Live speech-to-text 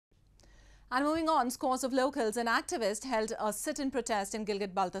And moving on, scores of locals and activists held a sit-in protest in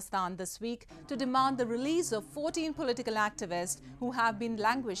Gilgit Baltistan this week to demand the release of 14 political activists who have been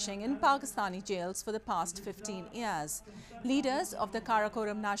languishing in Pakistani jails for the past 15 years. Leaders of the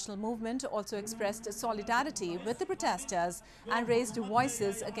Karakoram National Movement also expressed solidarity with the protesters and raised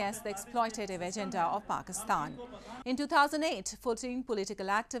voices against the exploitative agenda of Pakistan. In 2008, 14 political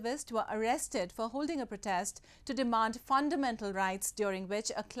activists were arrested for holding a protest to demand fundamental rights, during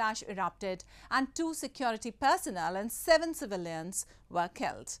which a clash erupted and 2 security personnel and 7 civilians were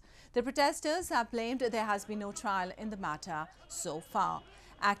killed. The protesters have blamed there has been no trial in the matter so far.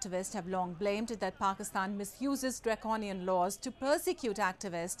 Activists have long blamed that Pakistan misuses draconian laws to persecute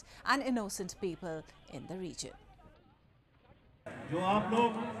activists and innocent people in the region. जो आप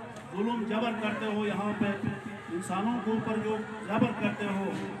लोग जुल्म जबर करते हो यहाँ पे इंसानों के ऊपर जो जबर करते हो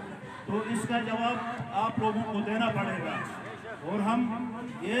तो इसका जवाब आप लोगों को देना पड़ेगा। और हम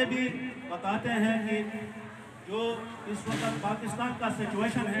ये भी बताते हैं कि जो इस वक्त पाकिस्तान का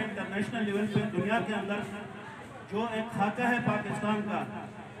सिचुएशन है इंटरनेशनल लेवल पे दुनिया के अंदर जो एक खाका है पाकिस्तान का,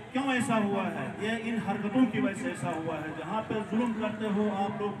 क्यों ऐसा हुआ है? ये इन हरकतों की वजह से ऐसा हुआ है। जहाँ पे जुल्म करते हो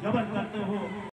आप लोग, जबर करते हो।